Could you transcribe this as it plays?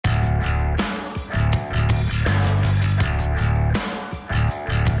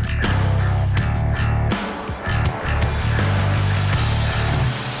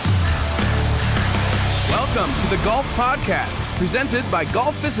Golf Podcast, presented by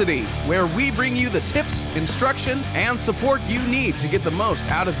Golficity, where we bring you the tips, instruction, and support you need to get the most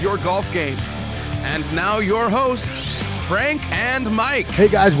out of your golf game. And now your hosts, Frank and Mike. Hey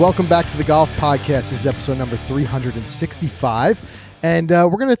guys, welcome back to the Golf Podcast. This is episode number 365. And we're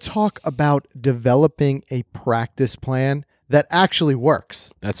going to talk about developing a practice plan that actually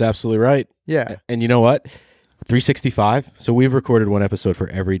works. That's absolutely right. Yeah. And you know what? 365. So we've recorded one episode for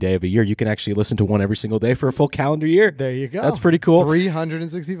every day of a year. You can actually listen to one every single day for a full calendar year. There you go. That's pretty cool.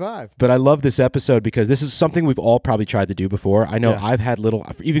 365. But I love this episode because this is something we've all probably tried to do before. I know I've had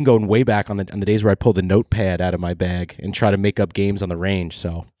even going way back on the days where I pulled the notepad out of my bag and try to make up games on the range.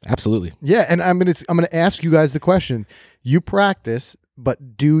 So absolutely. Yeah. And I'm gonna ask you guys the question. You practice,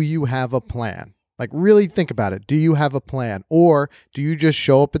 but do you have a plan? Like, really think about it. Do you have a plan? Or do you just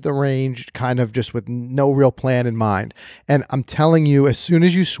show up at the range kind of just with no real plan in mind? And I'm telling you, as soon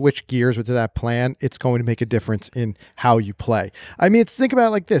as you switch gears with that plan, it's going to make a difference in how you play. I mean, think about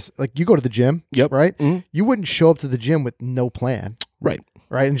it like this. Like, you go to the gym, right? Mm-hmm. You wouldn't show up to the gym with no plan. Right.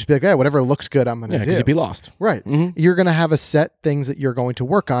 And just be like, hey, whatever looks good, I'm going to do. Because you'd be lost. Right. Mm-hmm. You're going to have a set things that you're going to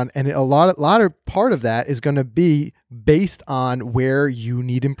work on. And a lot of part of that is going to be based on where you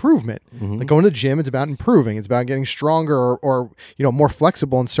need improvement. Mm-hmm. Like going to the gym, it's about improving. It's about getting stronger or more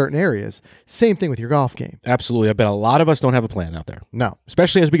flexible in certain areas. Same thing with your golf game. Absolutely. I bet a lot of us don't have a plan out there. No.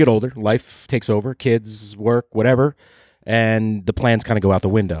 Especially as we get older. Life takes over. Kids, work, whatever. And the plans kind of go out the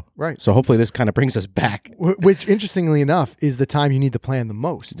window. Right. So hopefully this kind of brings us back. Which, interestingly enough, is the time you need the plan the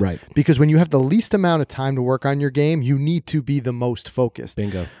most. Right. Because when you have the least amount of time to work on your game, you need to be the most focused.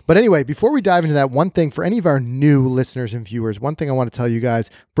 Bingo. But anyway, before we dive into that, one thing for any of our new listeners and viewers, one thing I want to tell you guys,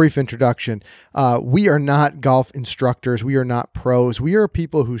 brief introduction. We are not golf instructors. We are not pros. We are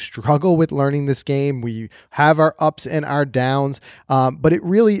people who struggle with learning this game. We have our ups and our downs, but it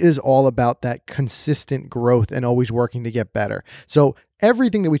really is all about that consistent growth and always working to get better. So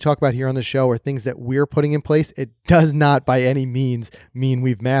everything that we talk about here on the show are things that we're putting in place. It does not by any means mean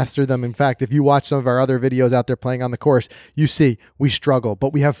we've mastered them. In fact, if you watch some of our other videos out there playing on the course, you see we struggle,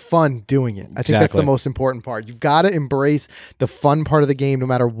 but we have fun doing it. I think that's the most important part. You've got to embrace the fun part of the game no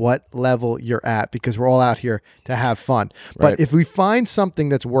matter what level you're at, because we're all out here to have fun. But if we find something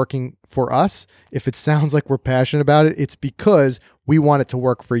that's working for us, if it sounds like we're passionate about it, it's because we want it to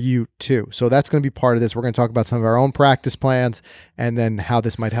work for you too. So that's going to be part of this. We're going to talk about some of our own practice plans and then how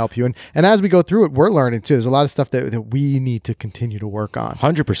this might help you. And as we go through it, we're learning too. There's a lot of stuff that we need to continue to work on.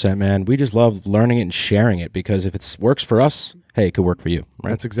 100%, man. We just love learning it and sharing it because if it works for us, hey, it could work for you. Right?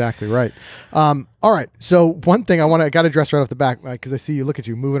 That's exactly right. All right. So one thing I got to address right off the back, because I see you, look at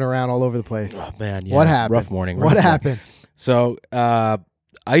you moving around all over the place. Oh, man. Yeah. What happened? Rough morning. What happened? So,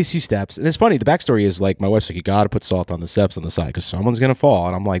 icy steps. And it's funny, the backstory is like my wife's like, you got to put salt on the steps on the side because someone's going to fall.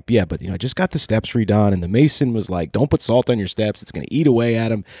 And I'm like, yeah, but I just got the steps redone. And the mason was like, don't put salt on your steps. It's going to eat away at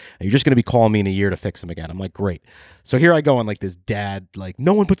them. And you're just going to be calling me in a year to fix them again. I'm like, great. So here I go on like this dad, like,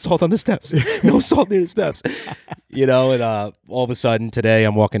 no one put salt on the steps. No salt near the steps. And all of a sudden today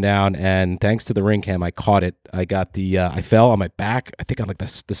I'm walking down and thanks to the ring cam, I caught it. I got I fell on my back. I think on like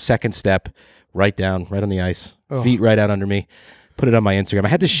the second step, right down, right on the ice, feet right out under me. Put it on my Instagram. I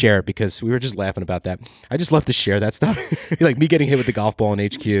had to share it because we were just laughing about that. I just love to share that stuff. Like me getting hit with the golf ball in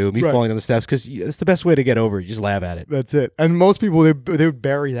HQ, me falling on the steps, because it's the best way to get over it. You just laugh at it. That's it. And most people, they would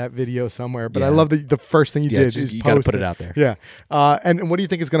bury that video somewhere. But I love that the first thing you did is you got to put it out there. Yeah. And what do you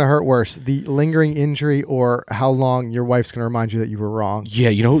think is going to hurt worse? The lingering injury or how long your wife's going to remind you that you were wrong? Yeah.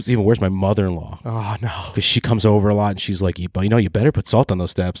 You know who's even worse? My mother-in-law. Oh, no. Because she comes over a lot and she's like, you better put salt on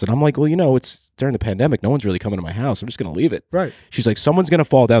those steps. And I'm like, well, it's during the pandemic. No one's really coming to my house. I'm just going to leave it. Right. She's like, someone's going to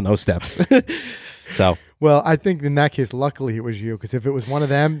fall down those steps. So. Well, I think in that case, luckily it was you, because if it was one of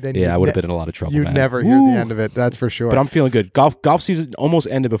them, then I would have been in a lot of trouble. You'd never hear the end of it. That's for sure. But I'm feeling good. Golf season almost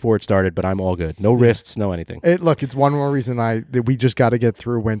ended before it started, but I'm all good. No wrists, no anything. It's one more reason that we just got to get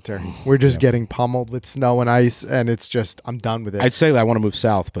through winter. We're just getting pummeled with snow and ice, and it's just I'm done with it. I'd say that I want to move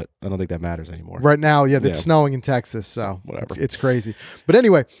south, but I don't think that matters anymore. Right now, it's snowing in Texas, so whatever. It's crazy. But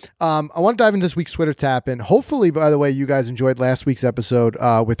anyway, I want to dive into this week's Twitter tap-in. Hopefully, by the way, you guys enjoyed last week's episode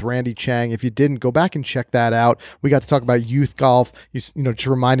with Randy Chang. If you didn't, go back and check that out. We got to talk about youth golf. Just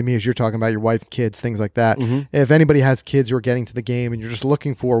reminded me as you're talking about your wife, kids, things like that. Mm-hmm. If anybody has kids who are getting to the game and you're just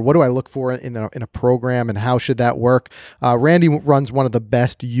looking for what do I look for in a program and how should that work, Randy runs one of the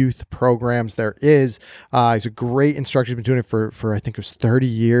best youth programs there is. He's a great instructor. He's been doing it for I think it was 30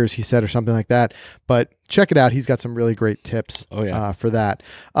 years, he said, or something like that. But check it out. He's got some really great tips for that.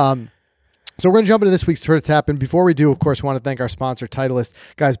 So we're going to jump into this week's Twitter Tap. And before we do, of course, we want to thank our sponsor, Titleist.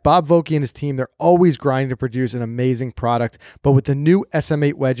 Guys, Bob Vokey and his team, they're always grinding to produce an amazing product. But with the new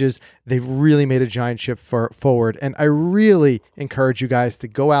SM8 wedges, they've really made a giant shift forward. And I really encourage you guys to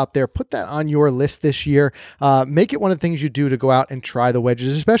go out there, put that on your list this year. Make it one of the things you do to go out and try the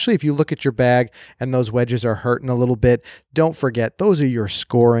wedges, especially if you look at your bag and those wedges are hurting a little bit. Don't forget, those are your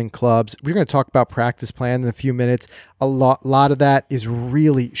scoring clubs. We're going to talk about practice plans in a few minutes. A lot of that is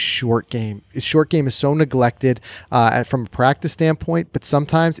really short game. Short game is so neglected from a practice standpoint, but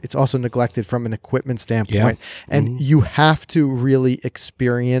sometimes it's also neglected from an equipment standpoint. Yeah. And you have to really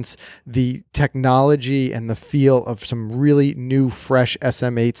experience the technology and the feel of some really new, fresh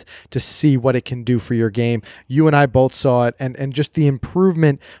SM8s to see what it can do for your game. You and I both saw it, and just the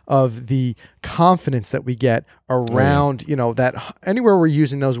improvement of the confidence that we get around, that anywhere we're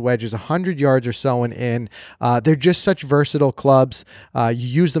using those wedges, 100 yards or so and in. They're just such versatile clubs. You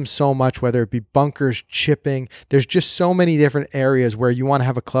use them so much, whether it be bunkers, chipping. There's just so many different areas where you want to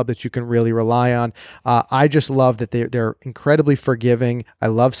have a club that you can really rely on. I just love that they're incredibly forgiving. I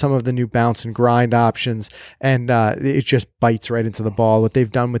love some of the new bounce and grind options, and it just bites right into the ball. What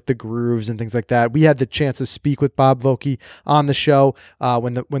they've done with the grooves and things like that. We had the chance to speak with Bob Vokey on the show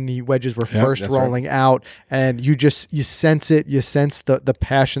when the wedges were first rolling out, and you sense it. You sense the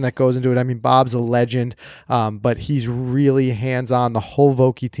passion that goes into it. I mean, Bob's a legend, but he's really hands-on. The whole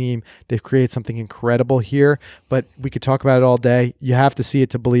Vokey team, they've created something incredible here, but we could talk about it all day. You have to see it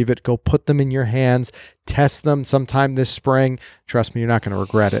to believe it. Go put them in your hands, test them sometime this spring. Trust me, you're not going to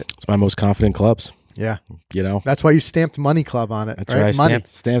regret it. It's my most confident clubs. Yeah. That's why you stamped Money Club on it. That's right. I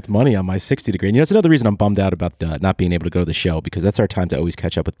stamped money on my 60 degree. And it's another reason I'm bummed out about not being able to go to the show, because that's our time to always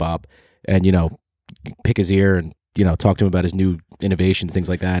catch up with Bob and, pick his ear and, talk to him about his new innovations, things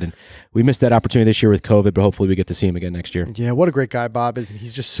like that. And we missed that opportunity this year with COVID, but hopefully we get to see him again next year. Yeah, what a great guy Bob is. And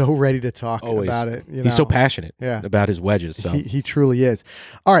he's just so ready to talk about it. He's so passionate about his wedges. So. He truly is.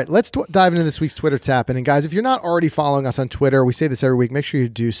 All right, let's dive into this week's Twitter Tap-In. And guys, if you're not already following us on Twitter, we say this every week, make sure you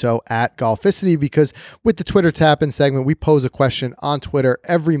do so at Golficity, because with the Twitter Tap-In segment, we pose a question on Twitter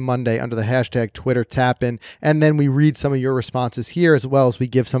every Monday under the hashtag Twitter Tap-In, and then we read some of your responses here as well as we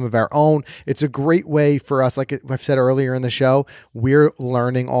give some of our own. It's a great way for us, like I've said earlier in the show, we're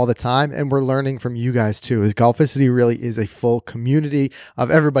learning all the time, and we're learning from you guys too. Golficity really is a full community of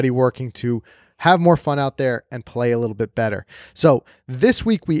everybody working to have more fun out there and play a little bit better. So this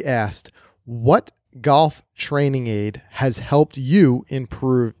week we asked, what golf training aid has helped you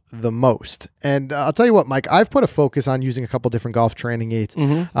improve the most? And I'll tell you what, Mike, I've put a focus on using a couple different golf training aids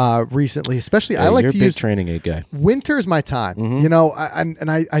recently, especially I like to use training aid guy. Winter's my time,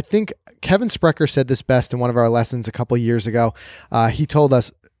 I think Kevin Sprecher said this best in one of our lessons a couple years ago. He told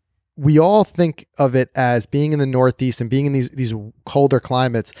us, we all think of it as being in the Northeast and being in these colder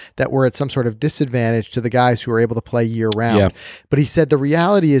climates that we're at some sort of disadvantage to the guys who are able to play year round. Yeah. But he said the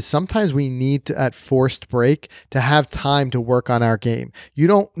reality is sometimes we need to, at forced break, to have time to work on our game. You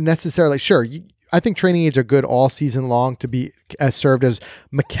don't necessarily, I think training aids are good all season long to be served as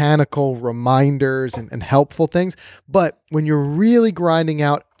mechanical reminders and helpful things. But when you're really grinding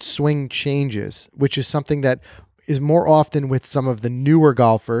out swing changes, which is something that is more often with some of the newer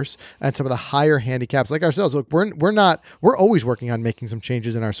golfers and some of the higher handicaps like ourselves. Look, we're always working on making some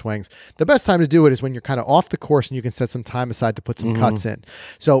changes in our swings. The best time to do it is when you're kind of off the course and you can set some time aside to put some cuts in.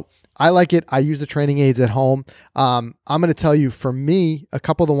 So I like it. I use the training aids at home. I'm going to tell you, for me, a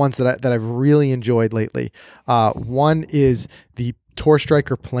couple of the ones that I've really enjoyed lately. One is the Tour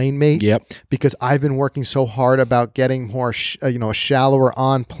Striker Plane Mate. Yep. Because I've been working so hard about getting more, a shallower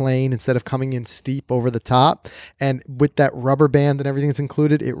on plane instead of coming in steep over the top. And with that rubber band and everything that's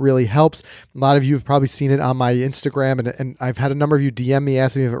included, it really helps. A lot of you have probably seen it on my Instagram, and I've had a number of you DM me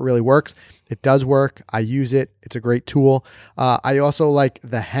asking me if it really works. It does work. I use it. It's a great tool. I also like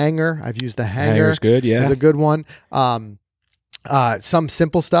the hanger. I've used the hanger. Hanger's good, yeah. It's a good one. Some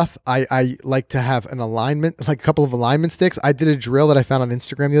simple stuff. I like to have an alignment, like a couple of alignment sticks. I did a drill that I found on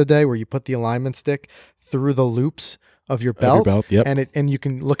Instagram the other day where you put the alignment stick through the loops of your belt, yep. and you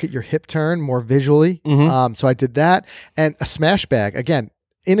can look at your hip turn more visually. So I did that, and a smash bag. Again,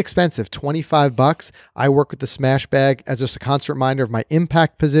 inexpensive, $25. I work with the smash bag as just a constant reminder of my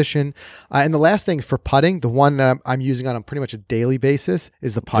impact position. And the last thing for putting, the one that I'm using on a pretty much a daily basis,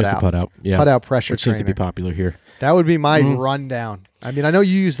 is the putt out. The putt out, yeah. Putt out pressure Which trainer. seems to be popular here. That would be my rundown. I mean, I know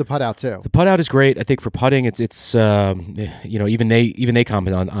you use the putt out too. The putt out is great. I think for putting, it's even they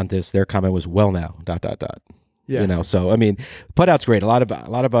comment on this. Their comment was, well now, ... Yeah. You know, so I mean, putt out's great. A lot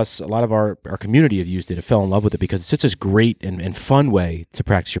of our community have used it and fell in love with it because it's just this great and fun way to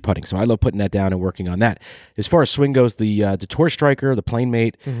practice your putting. So I love putting that down and working on that. As far as swing goes, the Tour Striker, the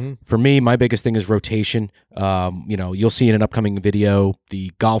PlaneMate, for me, my biggest thing is rotation. You know, you'll see in an upcoming video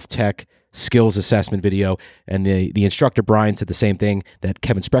the Golf Tech skills assessment video, and the instructor Brian said the same thing that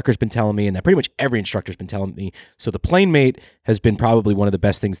Kevin Sprecker's been telling me, and that pretty much every instructor's been telling me. So the PlaneMate has been probably one of the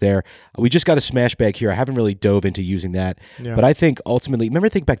best things there. We just got a smash bag here. I haven't really dove into using that, but I think ultimately,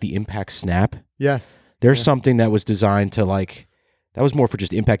 think back the Impact Snap. Yes, there's something that was designed to that was more for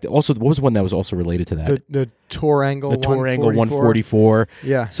just impact. Also, what was one that was also related to that? The Tour Angle. The Tour Angle 144.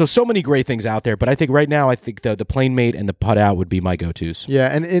 Yeah. So many great things out there, but I think right now, the PlaneMate and the Putt Out would be my go-tos. Yeah,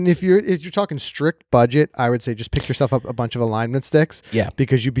 and if you're talking strict budget, I would say just pick yourself up a bunch of alignment sticks. Yeah.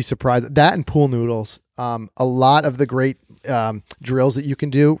 Because you'd be surprised. That and pool noodles. A lot of the great drills that you can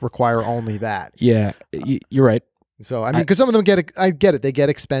do require only that. Yeah, you're right. So, I mean, because some of them I get it, they get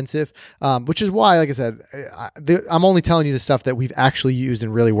expensive, which is why, like I said, I'm only telling you the stuff that we've actually used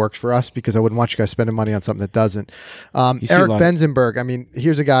and really works for us, because I wouldn't want you guys spending money on something that doesn't. Eric Benzenberg, I mean,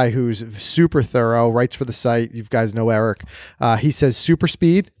 here's a guy who's super thorough, writes for the site. You guys know Eric. He says super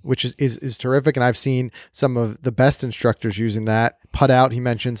speed, which is terrific, and I've seen some of the best instructors using that. Putt Out, he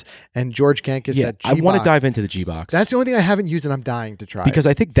mentions, and George Kankis, that G-Box. I want to dive into the G-Box. That's the only thing I haven't used, and I'm dying to try. Because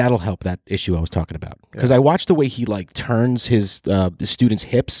I think that'll help that issue I was talking about. Because I watched the way he turns his students'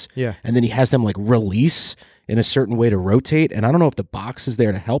 hips, and then he has them release in a certain way to rotate, and I don't know if the box is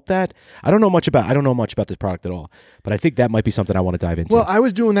there to help that. I don't know much about this product at all, but I think that might be something I want to dive into. Well, I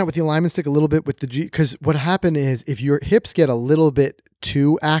was doing that with the alignment stick a little bit with the G, because what happened is if your hips get a little bit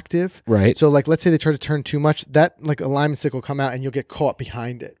too active, right? So let's say they try to turn too much, that alignment stick will come out and you'll get caught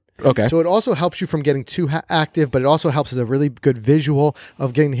behind it. Okay. So it also helps you from getting too active, but it also helps as a really good visual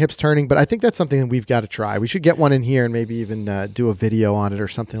of getting the hips turning. But I think that's something that we've got to try. We should get one in here and maybe even do a video on it or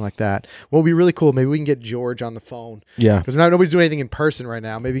something like that. What would be really cool, maybe we can get George on the phone. Yeah. Because nobody's doing anything in person right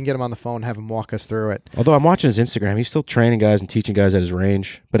now. Maybe we can get him on the phone and have him walk us through it. Although I'm watching his Instagram, he's still training guys and teaching guys at his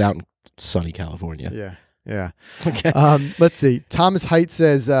range, but out in sunny California. Yeah. Yeah. Okay. Let's see. Thomas Height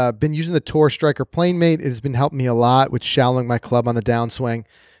says, been using the Tour Striker PlaneMate. It has been helping me a lot with shallowing my club on the downswing.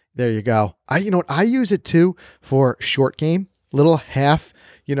 There you go. I use it too for short game, little half,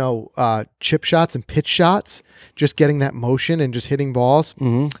 chip shots and pitch shots, just getting that motion and just hitting balls.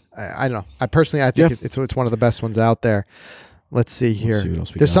 Mm-hmm. I don't know. I think it's one of the best ones out there. Let's see here. Let's see what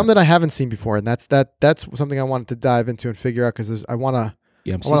else we There's got. some that I haven't seen before, and that's something I wanted to dive into and figure out, because I want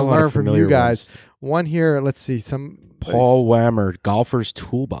to learn from you guys. One here. Let's see. Paul Whammer, Golfer's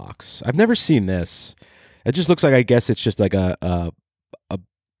Toolbox. I've never seen this. It just looks like, I guess it's just like a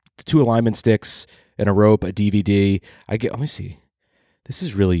 2 alignment sticks and a rope, a DVD. Let me see. This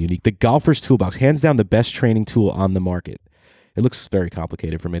is really unique. The Golfer's Toolbox, hands down the best training tool on the market. It looks very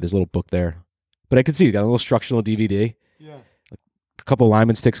complicated for me. There's a little book there, but I can see you got a little instructional DVD. Yeah. A couple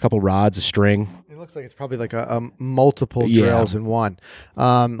alignment sticks, a couple rods, a string. It looks like it's probably like a multiple drills in one.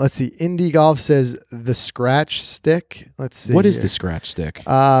 Let's see. Indie Golf says the scratch stick. Let's see. What is the scratch stick?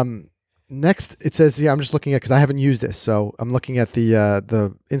 Next, it says, I'm just looking at, because I haven't used this, so I'm looking at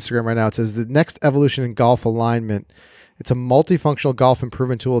the Instagram right now. It says the next evolution in golf alignment. It's a multifunctional golf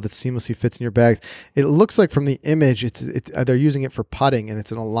improvement tool that seamlessly fits in your bags. It looks like from the image, they're using it for putting, and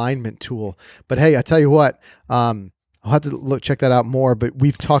it's an alignment tool. But hey, I tell you what, I'll have to check that out more, but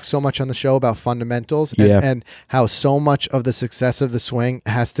we've talked so much on the show about fundamentals and how so much of the success of the swing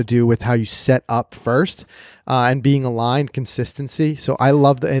has to do with how you set up first and being aligned, consistency. So I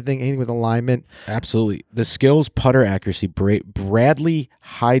love anything with alignment. Absolutely. The Skills Putter Accuracy, Bradley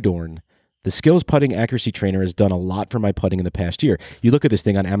Hydorn, the Skills Putting Accuracy Trainer, has done a lot for my putting in the past year. You look at this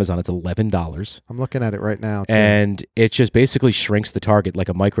thing on Amazon, it's $11. I'm looking at it right now, too. And it just basically shrinks the target like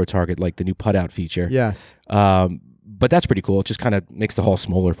a micro target, like the new Putt Out feature. Yes. But that's pretty cool. It just kind of makes the hole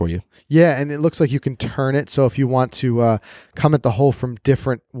smaller for you. Yeah, and it looks like you can turn it. So if you want to come at the hole from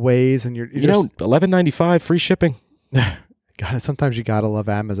different ways, and you're $11.95 free shipping. God, sometimes you gotta love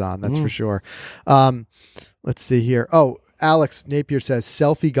Amazon. That's for sure. Let's see here. Oh, Alex Napier says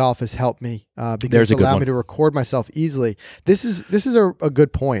selfie golf has helped me because it allowed me to record myself easily. This is a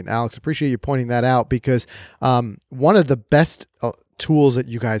good point, Alex. Appreciate you pointing that out, because one of the best tools that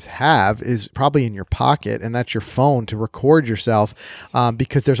you guys have is probably in your pocket, and that's your phone to record yourself,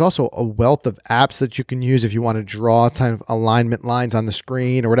 because there's also a wealth of apps that you can use if you want to draw kind of alignment lines on the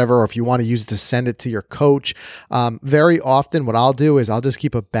screen or whatever, or if you want to use it to send it to your coach. Very often what I'll do is I'll just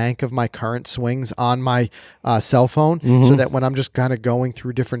keep a bank of my current swings on my cell phone, so that when I'm just kind of going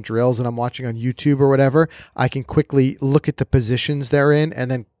through different drills and I'm watching on YouTube or whatever, I can quickly look at the positions they're in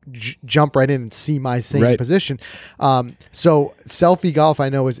and then jump right in and see my same Right. position. So Selfie Golf, I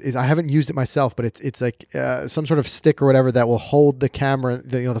know is I haven't used it myself, but it's like some sort of stick or whatever that will hold the camera,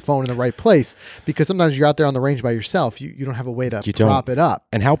 the phone in the right place, because sometimes you're out there on the range by yourself. You don't have a way to prop it up.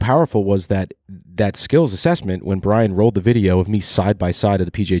 And how powerful was that skills assessment when Brian rolled the video of me side by side of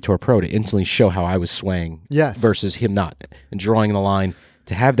the PGA Tour Pro to instantly show how I was swaying versus him not, and drawing the line.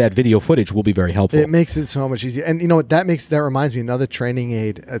 To have that video footage will be very helpful. It makes it so much easier. And you know what that reminds me of another training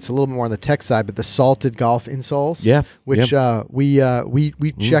aid. It's a little bit more on the tech side, but the salted golf insoles. Yeah. Which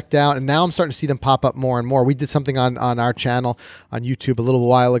we checked out, and now I'm starting to see them pop up more and more. We did something on our channel on YouTube a little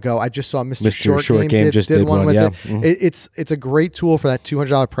while ago. I just saw Mr. Short Game did one with it. Mm-hmm. It's a great tool for that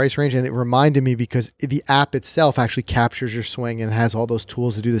 $200 price range, and it reminded me because the app itself actually captures your swing and has all those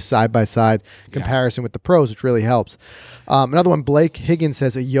tools to do the side-by-side comparison with the pros, which really helps. Another one, Blake Higgins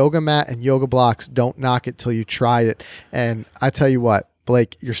says a yoga mat and yoga blocks, don't knock it till you try it. And I tell you what,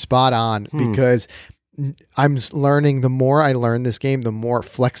 Blake, you're spot on because I'm learning, the more I learn this game, the more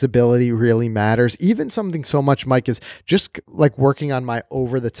flexibility really matters. Even something so much, Mike, is just like working on my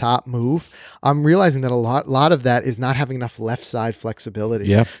over the top move. I'm realizing that a lot of that is not having enough left side flexibility.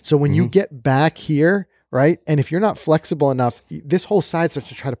 Yeah. So when you get back here, right? And if you're not flexible enough, this whole side starts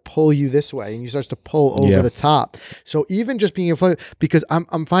to try to pull you this way, and you start to pull over the top. So even just being because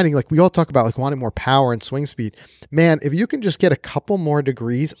I'm finding, like, we all talk about like wanting more power and swing speed. Man, if you can just get a couple more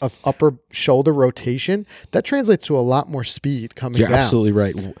degrees of upper shoulder rotation, that translates to a lot more speed coming down. You're absolutely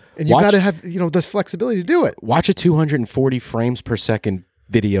right. And you got to have the flexibility to do it. Watch a 240 frames per second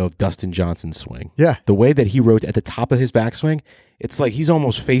video of Dustin Johnson's swing. Yeah. The way that he wrote at the top of his backswing, it's like he's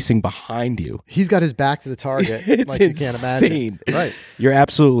almost facing behind you. He's got his back to the target. It's like insane. You can't imagine. Right. You're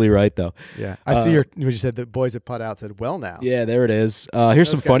absolutely right, though. Yeah. I see what you said, the boys that putt out said, well now. Yeah, there it is.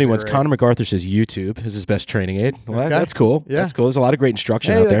 Here's some funny ones. Great. Connor MacArthur says YouTube is his best training aid. Well, that's cool. Yeah. That's cool. There's a lot of great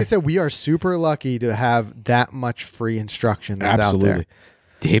instruction out like there. I said, we are super lucky to have that much free instruction that's Absolutely. out there.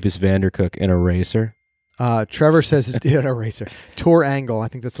 Davis Vandercook in a racer. Trevor says a racer. Tour angle. I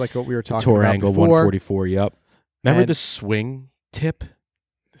think that's like what we were talking Tour about angle before. 144. Yep. Remember And- the swing tip?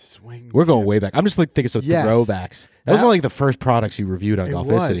 Swing. We're going way back. I'm just like thinking some Yes. throwbacks. That was one of like the first products you reviewed on It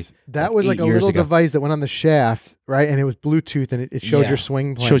Golficity. was. That was like a 8 years little ago. device that went on the shaft, right? And it was Bluetooth, and it showed Yeah. your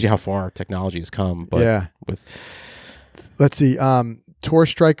swing plane. Shows you how far technology has come. But Yeah. with Let's see. Tour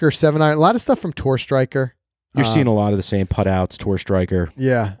Striker 7-iron. A lot of stuff from Tour Striker. you're seeing a lot of the same putt outs, Tour Striker.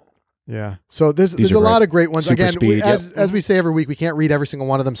 Yeah. Yeah. So there's These a are lot great. of great ones. Super Again, speed, as we say every week, we can't read every single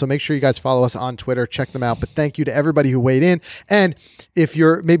one of them. So make sure you guys follow us on Twitter, check them out. But thank you to everybody who weighed in. And if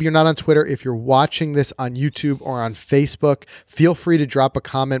maybe you're not on Twitter, if you're watching this on YouTube or on Facebook, feel free to drop a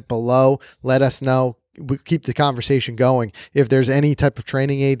comment below. Let us know. We keep the conversation going. If there's any type of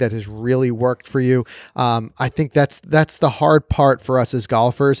training aid that has really worked for you, I think that's the hard part for us as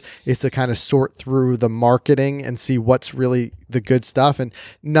golfers, is to kind of sort through the marketing and see what's really the good stuff. And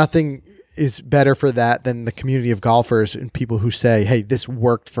nothing is better for that than the community of golfers and people who say, hey, this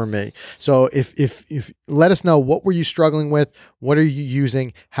worked for me. So if let us know, what were you struggling with? What are you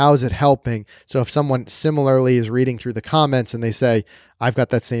using? How is it helping? So if someone similarly is reading through the comments and they say, I've got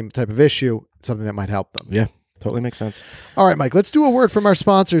that same type of issue, something that might help them. Yeah, totally makes sense. All right, Mike, let's do a word from our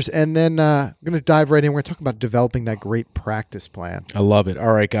sponsors, and then I'm going to dive right in. We're going to talk about developing that great practice plan. I love it.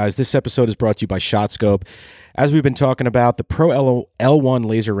 All right, guys, this episode is brought to you by ShotScope. As we've been talking about, the Pro L1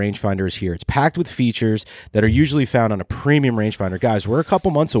 laser rangefinder is here. It's packed with features that are usually found on a premium rangefinder. Guys, we're a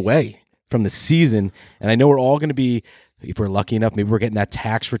couple months away from the season, and I know we're all going to be, if we're lucky enough, maybe we're getting that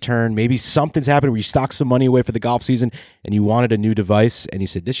tax return. Maybe something's happened where you stock some money away for the golf season and you wanted a new device and you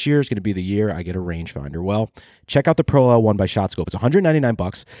said, this year is going to be the year I get a rangefinder. Well, check out the Pro L1 by ShotScope. It's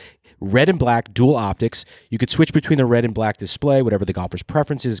 $199. Red and black dual optics. You could switch between the red and black display, whatever the golfer's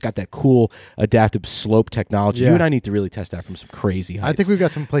preference is. It's got that cool adaptive slope technology. Yeah. You and I need to really test that from some crazy heights. I think we've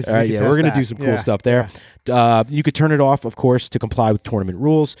got some places All right, we can yeah, test we're going to that. do some cool Yeah. stuff there. You could turn it off, of course, to comply with tournament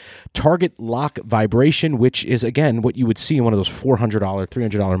rules. Target lock vibration, which is, again, what you would see in one of those $400,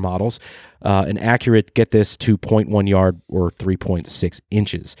 $300 models. An accurate, get this, to 0.1 yard or 3.6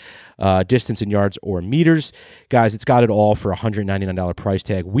 inches. Distance in yards or meters. Guys, it's got it all for a $199 price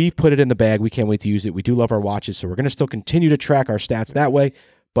tag. We've put it in the bag. We can't wait to use it. We do love our watches, so we're going to still continue to track our stats that way.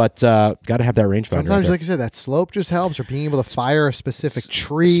 But got to have that rangefinder. Sometimes, right like I said, that slope just helps, or being able to fire a specific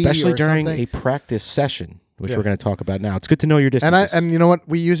tree, especially or during something. a practice session, which Yeah. we're going to talk about now. It's good to know your distance. And you know what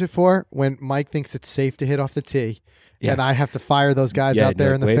we use it for? When Mike thinks it's safe to hit off the tee. Yeah. And I have to fire those guys Yeah, out there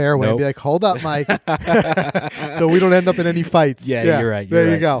no, in the wait, fairway and nope. be like, hold up, Mike. So we don't end up in any fights. Yeah, you're right. There You're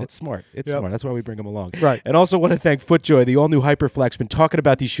you right. go. It's smart. It's Yep. smart. That's why we bring them along. Right. And also want to thank FootJoy, the all-new Hyperflex. Been talking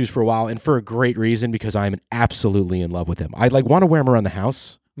about these shoes for a while, and for a great reason, because I am absolutely in love with them. I want to wear them around the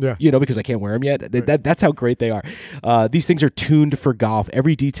house Yeah. Because I can't wear them yet. That's how great they are. These things are tuned for golf.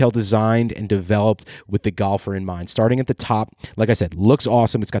 Every detail designed and developed with the golfer in mind. Starting at the top, like I said, looks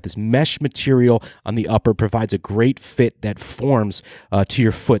awesome. It's got this mesh material on the upper, provides a great fit that forms to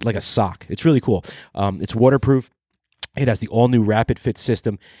your foot like a sock. It's really cool. It's waterproof. It has the all-new Rapid Fit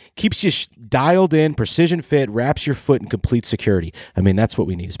system. Keeps you dialed in, precision fit, wraps your foot in complete security. I mean, that's what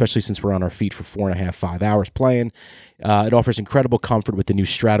we need, especially since we're on our feet for 4.5, 5 hours playing. It offers incredible comfort with the new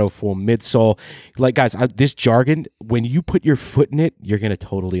Strato Full midsole. Like, guys, this jargon, when you put your foot in it, you're going to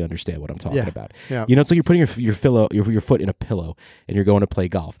totally understand what I'm talking about. Yeah. It's like you're putting your foot in a pillow and you're going to play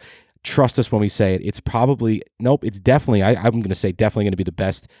golf. Trust us when we say it. It's definitely, I'm going to say definitely going to be the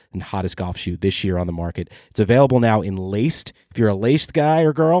best and hottest golf shoe this year on the market. It's available now in laced. If you're a laced guy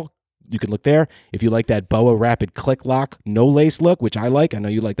or girl, you can look there. If you like that BOA Rapid Click Lock, no lace look, which I like. I know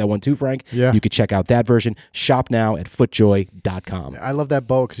you like that one too, Frank. Yeah. You could check out that version. Shop now at footjoy.com. I love that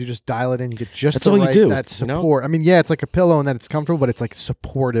bow because you just dial it in. You get just That's the all you right, do, that support. I mean, yeah, it's like a pillow and that it's comfortable, but it's like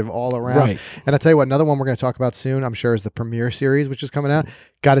supportive all around. Right. And I'll tell you what, another one we're going to talk about soon, I'm sure, is the Premier Series, which is coming out.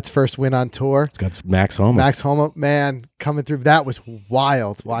 Got its first win on tour. It's got Max Homa. Max Homa, man, coming through. That was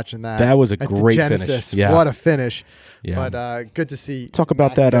wild watching that. That was a At the great Genesis. finish. Yeah. What a finish. Yeah. But good to see. Talk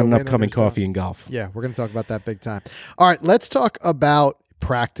about Max that get a on an win under upcoming his belt. Coffee and Golf. Yeah, we're going to talk about that big time. All right, let's talk about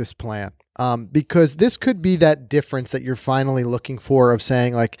practice plan because this could be that difference that you're finally looking for of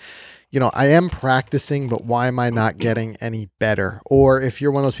saying like, I am practicing, but why am I not getting any better? Or if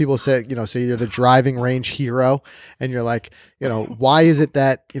you're one of those people say you're the driving range hero and you're like, why is it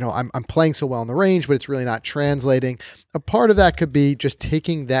that, I'm playing so well on the range, but it's really not translating? A part of that could be just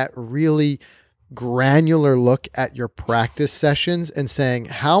taking that really granular look at your practice sessions and saying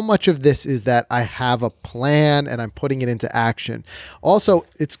how much of this is that I have a plan and I'm putting it into action. Also,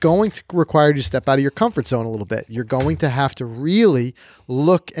 it's going to require you to step out of your comfort zone a little bit. You're going to have to really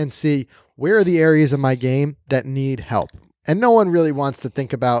look and see where are the areas of my game that need help. And no one really wants to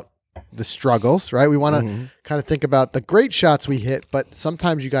think about the struggles, right? We want to kind of think about the great shots we hit, but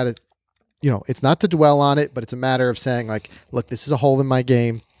sometimes you got to, it's not to dwell on it, but it's a matter of saying like, look, this is a hole in my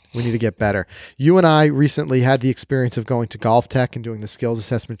game. We need to get better. You and I recently had the experience of going to Golf Tech and doing the Skills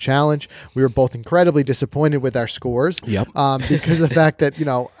Assessment Challenge. We were both incredibly disappointed with our scores. Yep. Because of the fact that,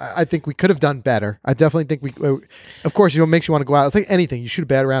 I think we could have done better. I definitely think of course, it makes you want to go out. It's like anything. You shoot a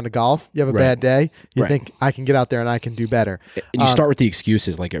bad round of golf. You have a bad day. You think, I can get out there and I can do better. And you start with the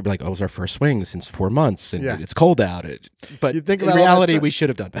excuses like, oh, it was our first swing since 4 months and it's cold out. But you think in about reality, we should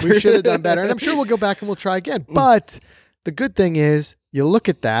have done better. We should have done better. And I'm sure we'll go back and we'll try again. But the good thing is, you look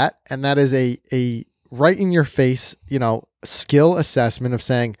at that, and that is a right in your face, skill assessment of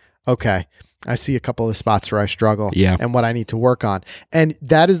saying, okay, I see a couple of spots where I struggle and what I need to work on. And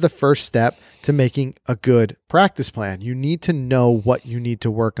that is the first step to making a good practice plan. You need to know what you need to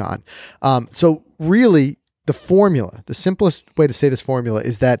work on. So really, the simplest way to say this formula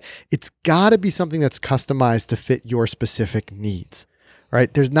is that it's got to be something that's customized to fit your specific needs.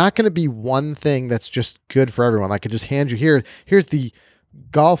 Right? There's not going to be one thing that's just good for everyone. I could just hand you here's the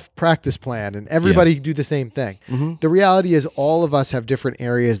golf practice plan and everybody do the same thing. Mm-hmm. The reality is all of us have different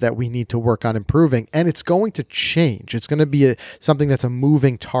areas that we need to work on improving, and it's going to change. It's going to be something that's a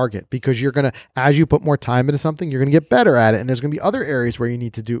moving target because you're going to, as you put more time into something, you're going to get better at it. And there's going to be other areas where you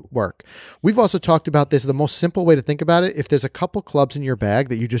need to do work. We've also talked about this. The most simple way to think about it, if there's a couple clubs in your bag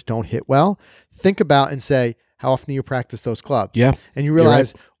that you just don't hit well, think about and say, how often do you practice those clubs? Yeah. And you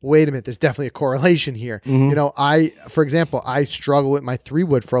realize, wait a minute, there's definitely a correlation here. Mm-hmm. For example, I struggled with my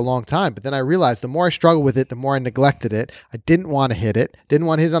 3-wood for a long time, but then I realized the more I struggled with it, the more I neglected it. I didn't want to hit it, didn't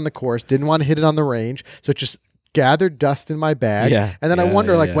want to hit it on the course, didn't want to hit it on the range. So it just gathered dust in my bag. Yeah. And then I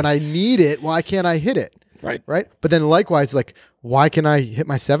wonder, when I need it, why can't I hit it? Right. But then likewise, why can I hit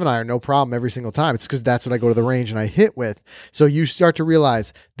my 7-iron no problem every single time? It's because that's what I go to the range and I hit with. So you start to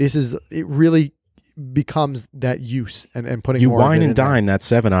realize it really becomes that use and putting more wine of it and dine that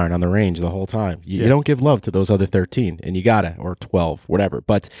 7-iron on the range the whole time. You don't give love to those other 13 and you gotta, or 12, whatever.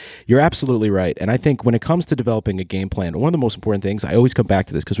 But you're absolutely right. And I think when it comes to developing a game plan, one of the most important things, I always come back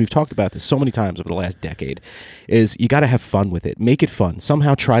to this because we've talked about this so many times over the last decade, is you gotta have fun with it. Make it fun.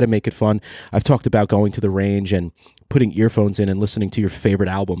 Somehow try to make it fun. I've talked about going to the range and putting earphones in and listening to your favorite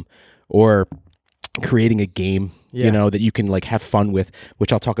album, or creating a game that you can have fun with,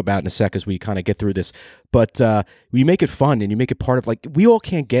 which I'll talk about in a sec as we kind of get through this. But you make it fun and you make it part of, we all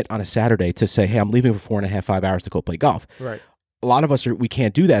can't get on a Saturday to say, hey, I'm leaving for 4.5, 5 hours to go play golf. Right. A lot of us we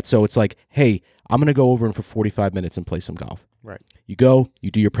can't do that. So it's like, hey, I'm going to go over and for 45 minutes and play some golf. Right. You go,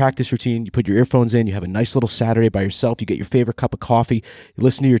 you do your practice routine, you put your earphones in, you have a nice little Saturday by yourself, you get your favorite cup of coffee, you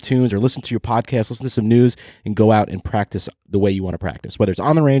listen to your tunes or listen to your podcast, listen to some news, and go out and practice the way you want to practice, whether it's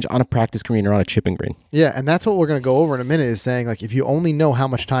on the range, on a practice green, or on a chipping green. Yeah, and that's what we're going to go over in a minute, is saying, like, if you only know how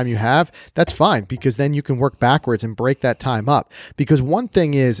much time you have, that's fine, because then you can work backwards and break that time up. Because one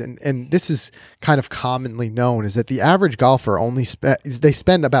thing is, and this is kind of commonly known, is that the average golfer they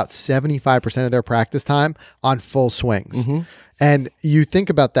spend about 75% of their practice time on full swings. Mm-hmm. And you think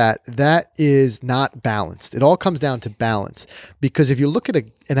about that, that is not balanced. It all comes down to balance. Because if you look at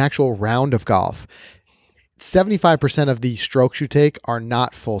an actual round of golf, 75% of the strokes you take are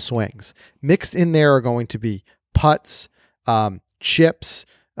not full swings. Mixed in there are going to be putts, chips,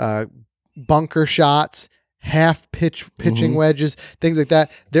 bunker shots, half pitching wedges, things like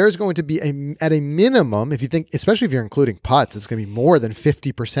that. There's going to be at a minimum, if you think, especially if you're including putts, it's going to be more than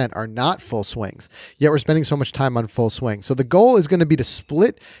 50% are not full swings. Yet we're spending so much time on full swing. So the goal is going to be to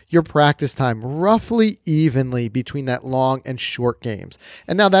split your practice time roughly evenly between that long and short games.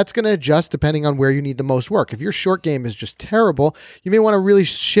 And now that's going to adjust depending on where you need the most work. If your short game is just terrible, you may want to really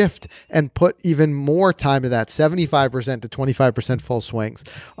shift and put even more time to that, 75% to 25% full swings.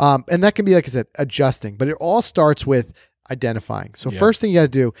 And that can be, like I said, adjusting, but it all starts with identifying. So first thing you got to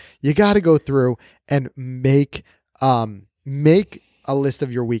do, you got to go through and make a list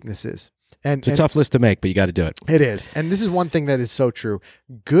of your weaknesses. And it's a tough list to make, but you got to do it. It is. And this is one thing that is so true.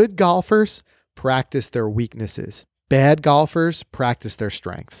 Good golfers practice their weaknesses. Bad golfers practice their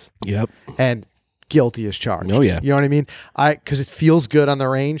strengths. Yep. And guilty as charged. Oh, yeah. You know what I mean? Because it feels good on the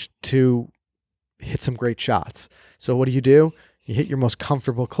range to hit some great shots. So what do? You hit your most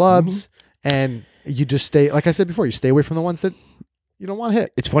comfortable clubs and you just stay, like I said before, you stay away from the ones that you don't want to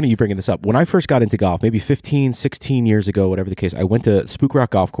hit. It's funny you bringing this up. When I first got into golf, maybe 15, 16 years ago, whatever the case, I went to Spook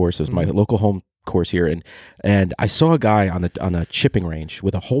Rock Golf Course. It was my local home course here. And I saw a guy on a chipping range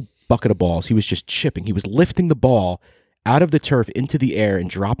with a whole bucket of balls. He was just chipping. He was lifting the ball out of the turf into the air and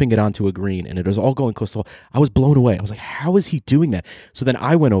dropping it onto a green, and it was all going close to the hole. I was blown away. I was like, how is he doing that? So then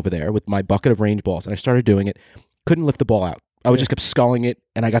I went over there with my bucket of range balls, and I started doing it. Couldn't lift the ball out. I just kept sculling it,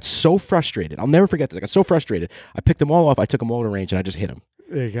 and I got so frustrated. I'll never forget this. I got so frustrated. I picked them all off. I took them all to range, and I just hit them.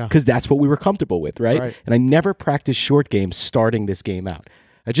 There you go. Because that's what we were comfortable with, right? And I never practiced short games starting this game out.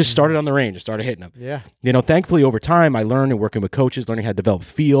 I just started on the range and started hitting them. Yeah. You know, thankfully over time I learned, and working with coaches, learning how to develop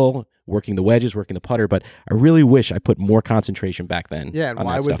feel, working the wedges, working the putter, but I really wish I put more concentration back then. Yeah, and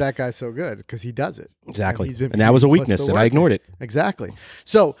why was that guy so good? Because he does it. Exactly. And that was a weakness, and I ignored it. Exactly.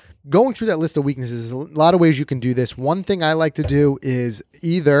 So going through that list of weaknesses, there's a lot of ways you can do this. One thing I like to do is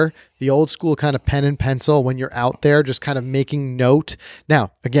either the old school kind of pen and pencil when you're out there, just kind of making note.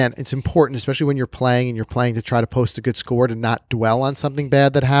 Now, again, it's important, especially when you're playing and you're playing to try to post a good score, to not dwell on something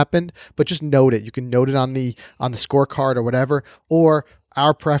bad that happened, but just note it. You can note it on the scorecard or whatever, or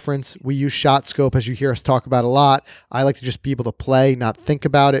our preference, we use ShotScope, as you hear us talk about a lot. I like to just be able to play, not think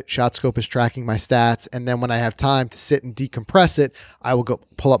about it. ShotScope is tracking my stats. And then when I have time to sit and decompress it, I will go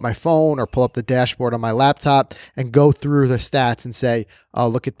pull up my phone or pull up the dashboard on my laptop and go through the stats and say, oh,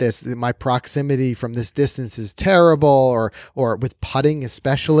 look at this. My proximity from this distance is terrible, or with putting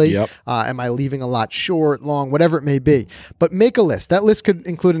especially. Am I leaving a lot short, long, whatever it may be. But make a list. That list could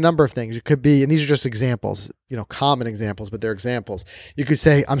include a number of things. It could be, and these are just examples, common examples, but they're examples. You could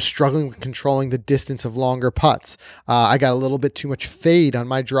say, I'm struggling with controlling the distance of longer putts. I got a little bit too much fade on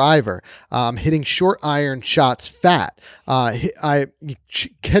my driver. I'm hitting short iron shots fat.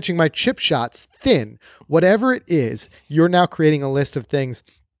 Catching my chip shots thin. Whatever it is, you're now creating a list of things.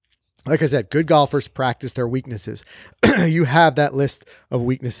 Like I said, good golfers practice their weaknesses. You have that list of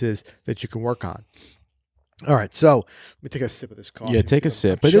weaknesses that you can work on. All right, so let me take a sip of this coffee. Yeah, take a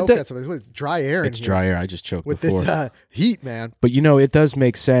sip. But it's dry air. It's dry air. I just choked with before. this heat, man. But it does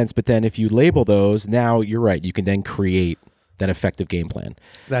make sense. But then if you label those, now you're right. You can then create that effective game plan.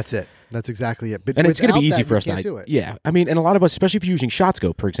 That's it. That's exactly it. But and it's going to be easy for us to do it. Yeah, I mean, and a lot of us, especially if you're using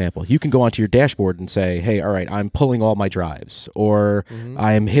ShotScope, for example, you can go onto your dashboard and say, hey, all right, I'm pulling all my drives, or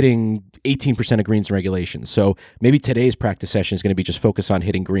I'm hitting 18% of greens in regulation. So maybe today's practice session is going to be just focus on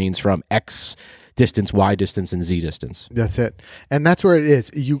hitting greens from X distance, Y distance, and Z distance. That's it. And that's where it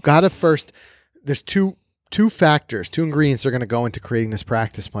is. You got to first, there's two factors, two ingredients that are going to go into creating this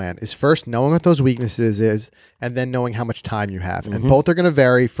practice plan. Is first knowing what those weaknesses is, and then knowing how much time you have. And both are going to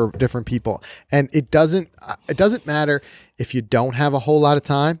vary for different people. And it doesn't matter if you don't have a whole lot of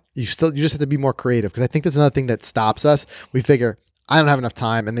time. You just have to be more creative, because I think that's another thing that stops us. We figure, I don't have enough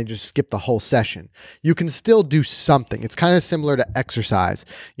time, and they just skip the whole session. You can still do something. It's kind of similar to exercise.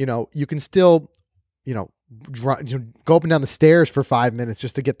 You can still, go up and down the stairs for 5 minutes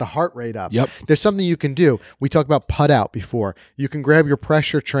just to get the heart rate up. Yep. There's something you can do. We talked about putt out before. You can grab your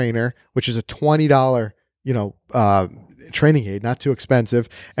pressure trainer, which is a $20, training aid, not too expensive,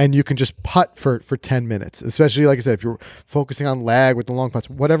 and you can just putt for 10 minutes, especially, like I said, if you're focusing on lag with the long putts,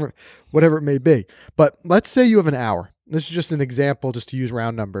 whatever it may be. But let's say you have an hour. This is just an example, just to use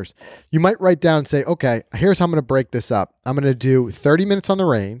round numbers. You might write down and say, okay, here's how I'm going to break this up. I'm going to do 30 minutes on the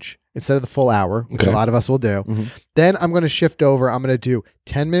range instead of the full hour, which a lot of us will do. Mm-hmm. Then I'm going to shift over. I'm going to do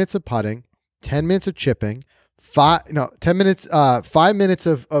 10 minutes of putting, 10 minutes of chipping, 5 minutes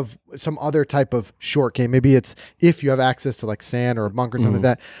of some other type of short game. Maybe it's if you have access to like sand or a bunker or something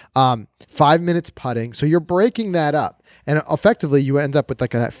like that. 5 minutes putting. So you're breaking that up. And effectively you end up with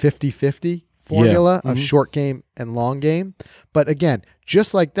like that 50-50 formula of short game and long game. But again,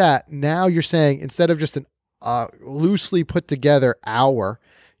 just like that, now you're saying instead of just a loosely put together hour,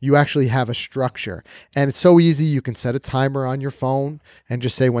 you actually have a structure. And it's so easy. You can set a timer on your phone and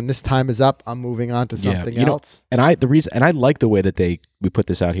just say, when this time is up, I'm moving on to something else. And I like the way that we put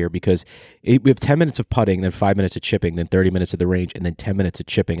this out here, because we have 10 minutes of putting, then 5 minutes of chipping, then 30 minutes of the range, and then 10 minutes of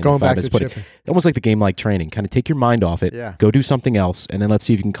chipping, and going then 5 back minutes to putting. chipping. Almost like the game like training. Kind of take your mind off it, go do something else, and then let's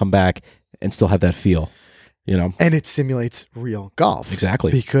see if you can come back and still have that feel. And it simulates real golf.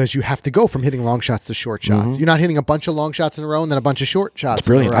 Exactly. Because you have to go from hitting long shots to short shots. You're not hitting a bunch of long shots in a row and then a bunch of short shots. It's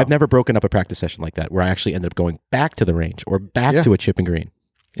brilliant. In a row. I've never broken up a practice session like that where I actually ended up going back to the range or back to a chipping green.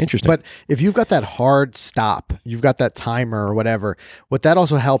 Interesting. But if you've got that hard stop, you've got that timer or whatever, what that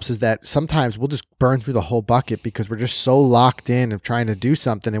also helps is that sometimes we'll just burn through the whole bucket because we're just so locked in of trying to do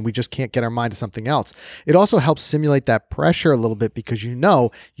something and we just can't get our mind to something else. It also helps simulate that pressure a little bit because you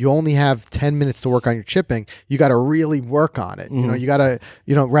only have 10 minutes to work on your chipping. You got to really work on it. You got to,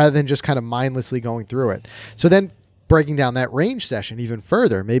 rather than just kind of mindlessly going through it. So then breaking down that range session even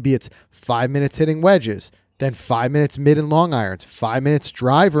further, maybe it's 5 minutes hitting wedges, then 5 minutes mid and long irons, 5 minutes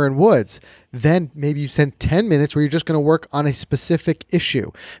driver and woods. Then maybe you spend 10 minutes where you're just going to work on a specific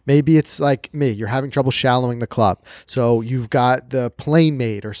issue. Maybe it's like me, you're having trouble shallowing the club. So you've got the plane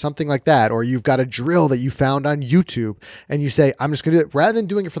made or something like that, or you've got a drill that you found on YouTube and you say, I'm just going to do it. Rather than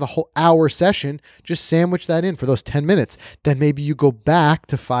doing it for the whole hour session, just sandwich that in for those 10 minutes. Then maybe you go back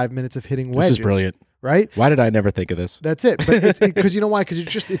to 5 minutes of hitting wedges. This is brilliant. Right? Why did I never think of this? That's it. But because you know why? Because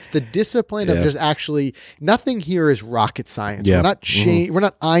it's the discipline of just actually, nothing here is rocket science. Yeah. We're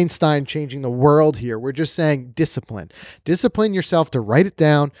not Einstein changing the world here. We're just saying discipline. Discipline yourself to write it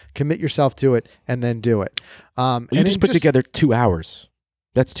down, commit yourself to it, and then do it. You just put together 2 hours.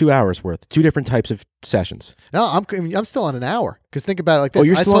 That's 2 hours worth. 2 different types of sessions. No, I'm still on an hour. Because think about it like this. Oh,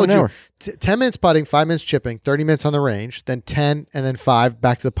 you're still on an hour. 10 minutes putting, 5 minutes chipping, 30 minutes on the range, then 10, and then 5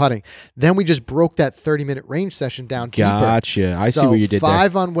 back to the putting. Then we just broke that 30-minute range session down deeper. Gotcha. I see what you did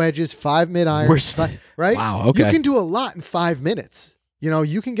 5 there. on wedges, 5 mid irons, right? Wow, okay. You can do a lot in 5 minutes.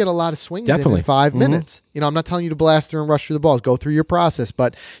 You can get a lot of swings in 5 Mm-hmm. minutes. I'm not telling you to blast through and rush through the balls. Go through your process,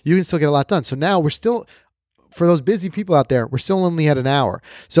 but you can still get a lot done. So now we're still... For those busy people out there, we're still only at an hour.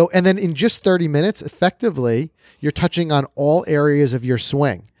 So, and then in just 30 minutes, effectively, you're touching on all areas of your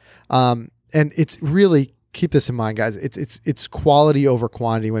swing. And it's really, keep this in mind, guys, it's quality over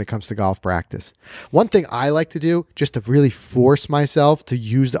quantity when it comes to golf practice. One thing I like to do, just to really force myself to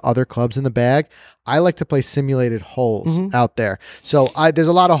use the other clubs in the bag, I like to play simulated holes out there. So there's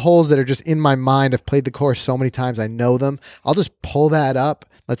a lot of holes that are just in my mind. I've played the course so many times, I know them. I'll just pull that up.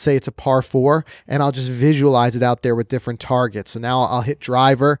 Let's say it's a par 4, and I'll just visualize it out there with different targets. So now I'll hit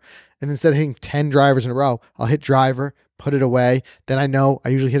driver, and instead of hitting 10 drivers in a row, I'll hit driver, put it away. Then I know I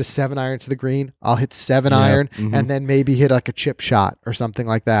usually hit a 7 iron to the green. I'll hit 7 iron, and then maybe hit like a chip shot or something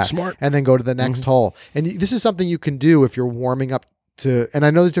like that. Smart. And then go to the next hole. And this is something you can do if you're warming up to, and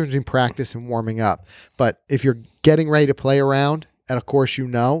I know there's a difference between practice and warming up, but if you're getting ready to play around at a course and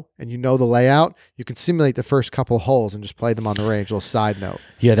you know the layout, you can simulate the first couple of holes and just play them on the range. A little side note.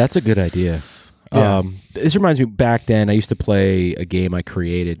 Yeah, that's a good idea. Yeah. This reminds me, back then I used to play a game I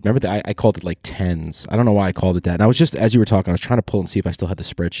created. Remember that I called it like tens. I don't know why I called it that. And I was just, as you were talking, I was trying to pull and see if I still had the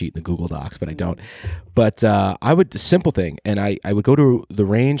spreadsheet in the Google Docs, but I don't. But the simple thing, and I would go to the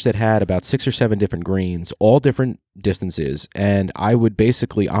range that had about 6 or 7 different greens, all different distances, and I would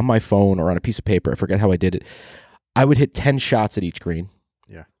basically, on my phone or on a piece of paper, I forget how I did it, I would hit 10 shots at each green.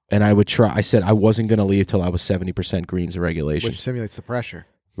 Yeah. And I would try, I said I wasn't going to leave till I was 70% greens of regulation. Which simulates the pressure.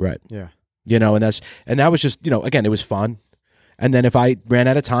 Right. Yeah. And that was just, again, it was fun. And then if I ran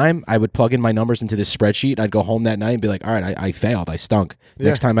out of time, I would plug in my numbers into this spreadsheet. I'd go home that night and be like, all right, I failed. I stunk.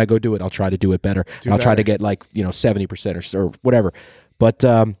 Next time I go do it, I'll try to do it better. I'll try to get 70% or whatever. But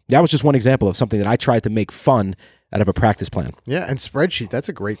that was just one example of something that I tried to make fun out of a practice plan. Yeah, and spreadsheet, that's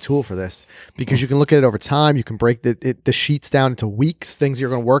a great tool for this because you can look at it over time. You can break the sheets down into weeks, things you're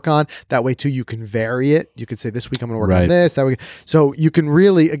going to work on. That way, too, you can vary it. You could say, this week I'm going to work on this. That way, so you can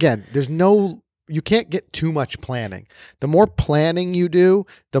really, again, you can't get too much planning. The more planning you do,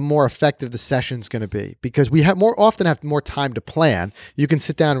 the more effective the session's going to be because we often have more time to plan. You can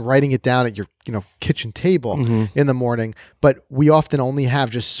sit down and writing it down at your kitchen table in the morning, but we often only have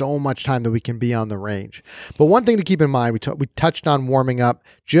just so much time that we can be on the range. But one thing to keep in mind, we touched on warming up.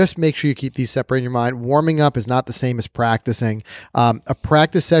 Just make sure you keep these separate in your mind. Warming up is not the same as practicing. A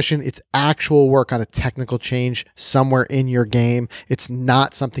practice session, it's actual work on a technical change somewhere in your game. It's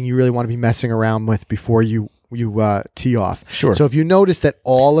not something you really want to be messing around with before you tee off. Sure. So if you notice that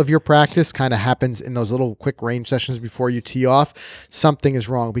all of your practice kind of happens in those little quick range sessions before you tee off, something is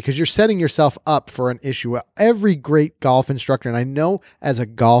wrong because you're setting yourself up for an issue. Every great golf instructor, and I know as a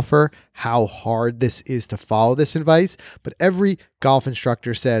golfer how hard this is to follow this advice, but every golf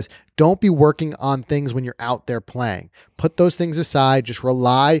instructor says, don't be working on things when you're out there playing. Put those things aside, just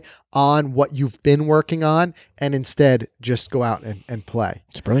rely on what you've been working on, and instead just go out and play.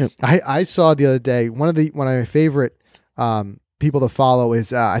 It's brilliant. I saw the other day, one of my favorite people to follow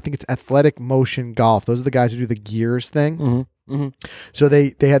is, I think it's Athletic Motion Golf. Those are the guys who do the gears thing. Mm-hmm. Mm-hmm. So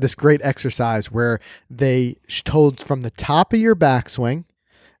they had this great exercise where they told from the top of your backswing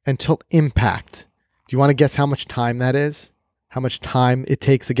until impact. Do you want to guess how much time that is? How much time it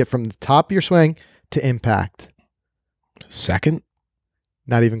takes to get from the top of your swing to impact? Second?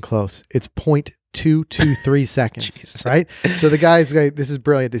 Not even close. It's 0.223 seconds, Jesus. right? So the guys, this is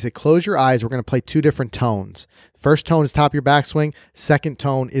brilliant. They say, close your eyes. We're going to play two different tones. First tone is top of your backswing. Second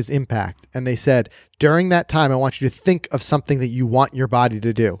tone is impact. And they said, during that time, I want you to think of something that you want your body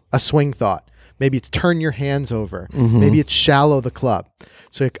to do, a swing thought. Maybe it's turn your hands over. Mm-hmm. Maybe it's shallow the club.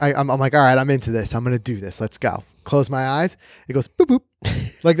 So I'm like, all right, I'm into this. I'm going to do this. Let's go. Close my eyes. It goes boop,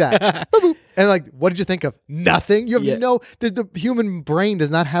 boop, like that. Boop, boop. And like, what did you think of? Nothing. You have the human brain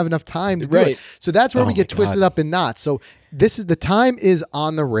does not have enough time to do it. So that's where we get twisted up in knots. So the time is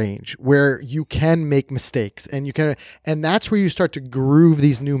on the range where you can make mistakes and that's where you start to groove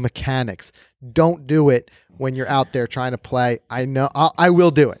these new mechanics. Don't do it when you're out there trying to play. I know I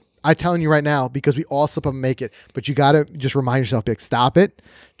will do it. I'm telling you right now, because we all slip up and make it, but you got to just remind yourself, like, stop it.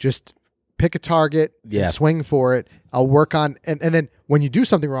 Just pick a target, and swing for it. I'll work on, and then when you do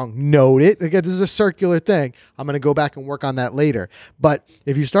something wrong, note it. Again, this is a circular thing. I'm going to go back and work on that later. But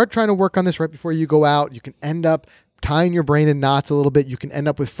if you start trying to work on this right before you go out, you can end up tying your brain in knots a little bit. You can end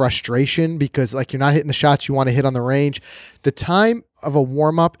up with frustration because like you're not hitting the shots you want to hit on the range. The time of a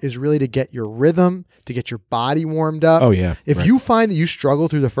warm-up is really to get your rhythm, to get your body warmed up. Oh, yeah. If you find that you struggle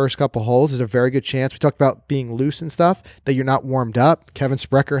through the first couple holes, there's a very good chance, we talked about being loose and stuff, that you're not warmed up. Kevin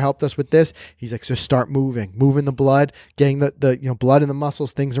Sprecher helped us with this. He's like, just start moving the blood, getting the blood in the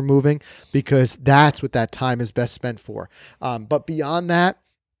muscles, things are moving, because that's what that time is best spent for. But beyond that,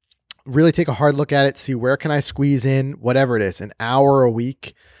 really take a hard look at it, see where can I squeeze in, whatever it is, an hour a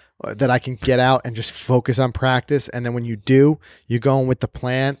week that I can get out and just focus on practice. And then when you do, you're going with the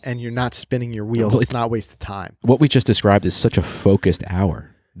plan and you're not spinning your wheels. It's not wasted time. What we just described is such a focused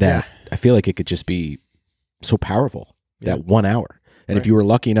hour that I feel like it could just be so powerful, that 1 hour. And if you were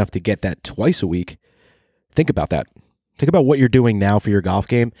lucky enough to get that twice a week, think about that. Think about what you're doing now for your golf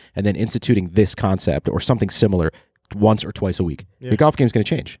game and then instituting this concept or something similar once or twice a week. Your golf game is going to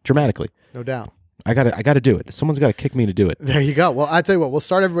change dramatically. No doubt. I got to do it. Someone's got to kick me to do it. There you go. Well, I tell you what, we'll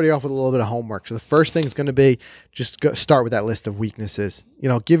start everybody off with a little bit of homework. So the first thing is going to be just start with that list of weaknesses.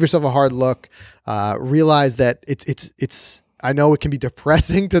 Give yourself a hard look. Realize that it's. I know it can be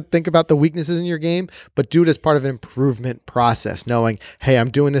depressing to think about the weaknesses in your game, but do it as part of an improvement process, knowing, hey, I'm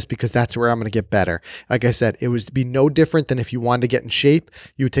doing this because that's where I'm going to get better. Like I said, it would be no different than if you wanted to get in shape.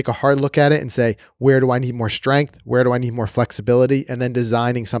 You would take a hard look at it and say, where do I need more strength? Where do I need more flexibility? And then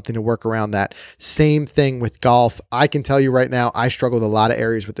designing something to work around that. Same thing with golf. I can tell you right now, I struggle with a lot of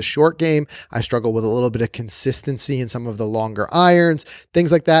areas with the short game. I struggle with a little bit of consistency in some of the longer irons,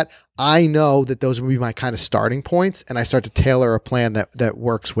 things like that. I know that those would be my kind of starting points, and I start to tailor a plan that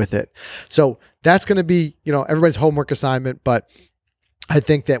works with it. So that's going to be, everybody's homework assignment. But I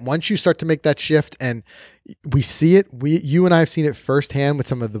think that once you start to make that shift, and we see it, you and I have seen it firsthand with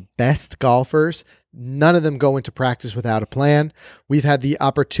some of the best golfers. None of them go into practice without a plan. We've had the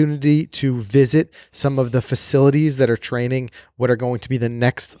opportunity to visit some of the facilities that are training what are going to be the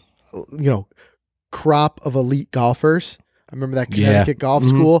next, crop of elite golfers. I remember that Connecticut golf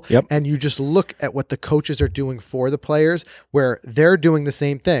school. Yep. And you just look at what the coaches are doing for the players, where they're doing the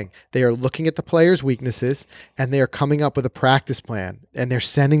same thing. They are looking at the players' weaknesses and they are coming up with a practice plan and they're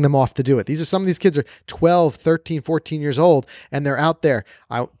sending them off to do it. Some of these kids are 12, 13, 14 years old and they're out there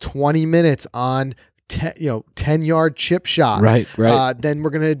 20 minutes on 10-yard chip shots. Right. Then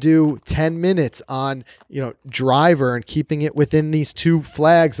we're going to do 10 minutes on, driver and keeping it within these 2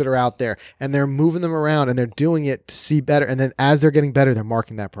 flags that are out there. And they're moving them around and they're doing it to see better. And then as they're getting better, they're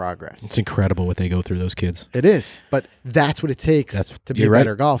marking that progress. It's incredible what they go through, those kids. It is. But that's what it takes to be a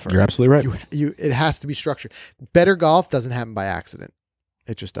better golfer. You're absolutely right. It has to be structured. Better golf doesn't happen by accident.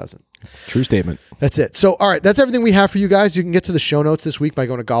 It just doesn't. True statement. That's it. So, all right, that's everything we have for you guys. You can get to the show notes this week by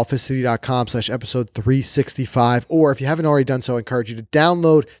going to golficity.com/episode 365. Or if you haven't already done so, I encourage you to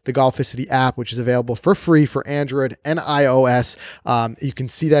download the Golficity app, which is available for free for Android and iOS. You can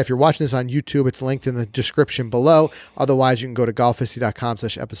see that if you're watching this on YouTube, it's linked in the description below. Otherwise, you can go to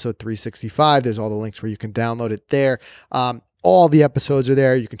golficity.com/episode 365. There's all the links where you can download it there. All the episodes are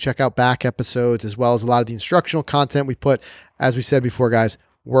there. You can check out back episodes as well as a lot of the instructional content we put. As we said before, guys,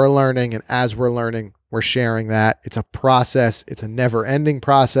 we're learning, and as we're learning, we're sharing that. It's a process. It's a never-ending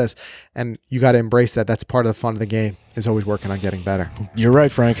process, and you got to embrace that. That's part of the fun of the game, is always working on getting better. You're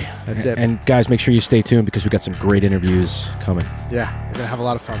right, Frank. That's it. And guys, make sure you stay tuned because we've got some great interviews coming. Yeah, we're going to have a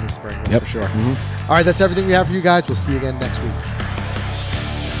lot of fun this spring, Yep. for sure. All right, that's everything we have for you guys. We'll see you again next week.